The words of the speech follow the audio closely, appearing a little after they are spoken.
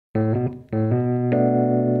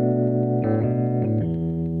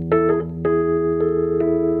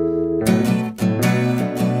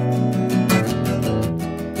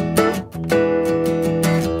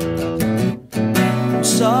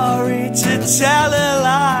tell a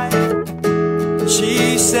lie.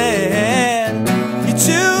 She said, you're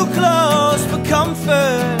too close for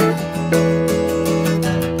comfort.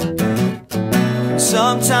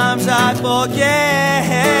 Sometimes I forget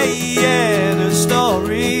the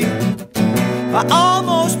story. I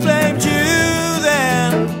almost blamed you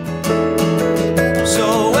then. So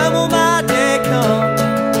when will my day come?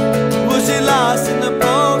 Was it lost in the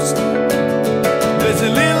post? There's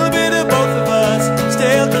a little bit of both of us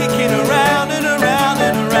still kicking around and around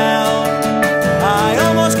and around. I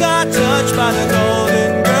almost got touched by the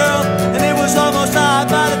golden girl, and it was almost high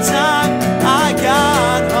by the time I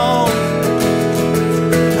got home.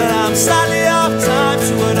 And I'm slightly off time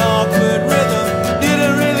to an awkward rhythm.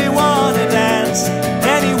 Didn't really want to dance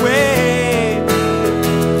anyway.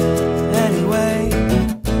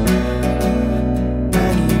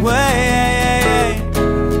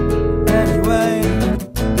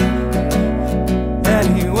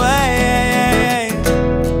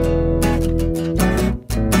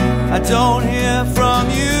 I don't hear from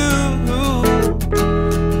you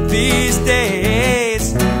these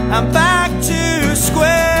days. I'm back to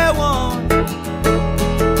square one.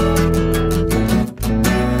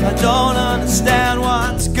 I don't understand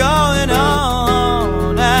what's going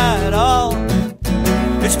on at all.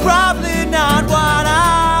 It's probably not what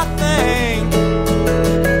I think.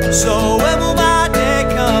 So when will my day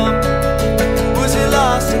come? Was it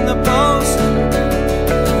lost in the post?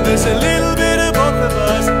 There's a little bit of both of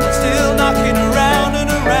us still knocking around and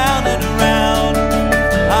around and around.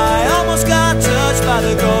 I almost got touched by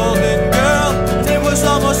the golden girl, and it was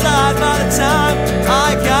almost high by the time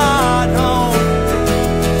I got home.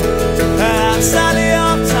 And I'm slightly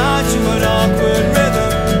off time to an awkward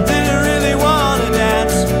rhythm. Didn't really want to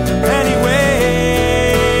dance anyway.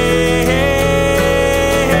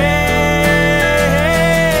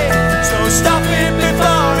 So stop it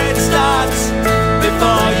before it starts,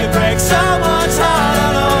 before you break someone's heart. I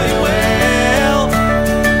know you will.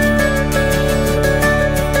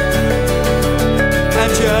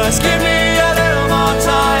 And just give me a little more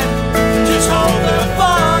time. Just hold the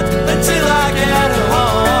fort until I get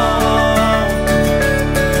home.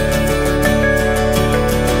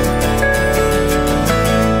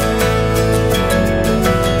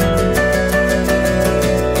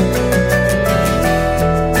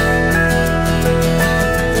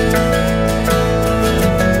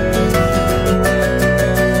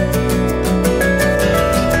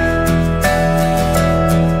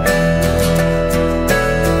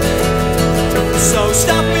 So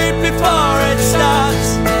stop it before it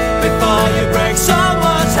starts, before you break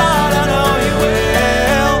someone's heart. I know you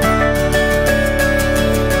will.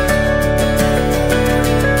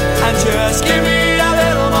 And just give me a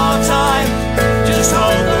little more time. Just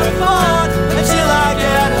hold the fort until I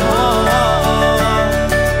get home.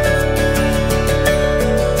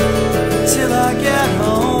 Till I get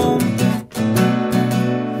home.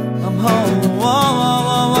 I'm home.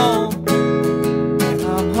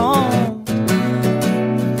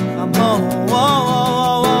 I'm home.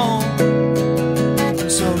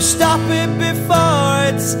 So stop it before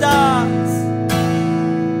it starts.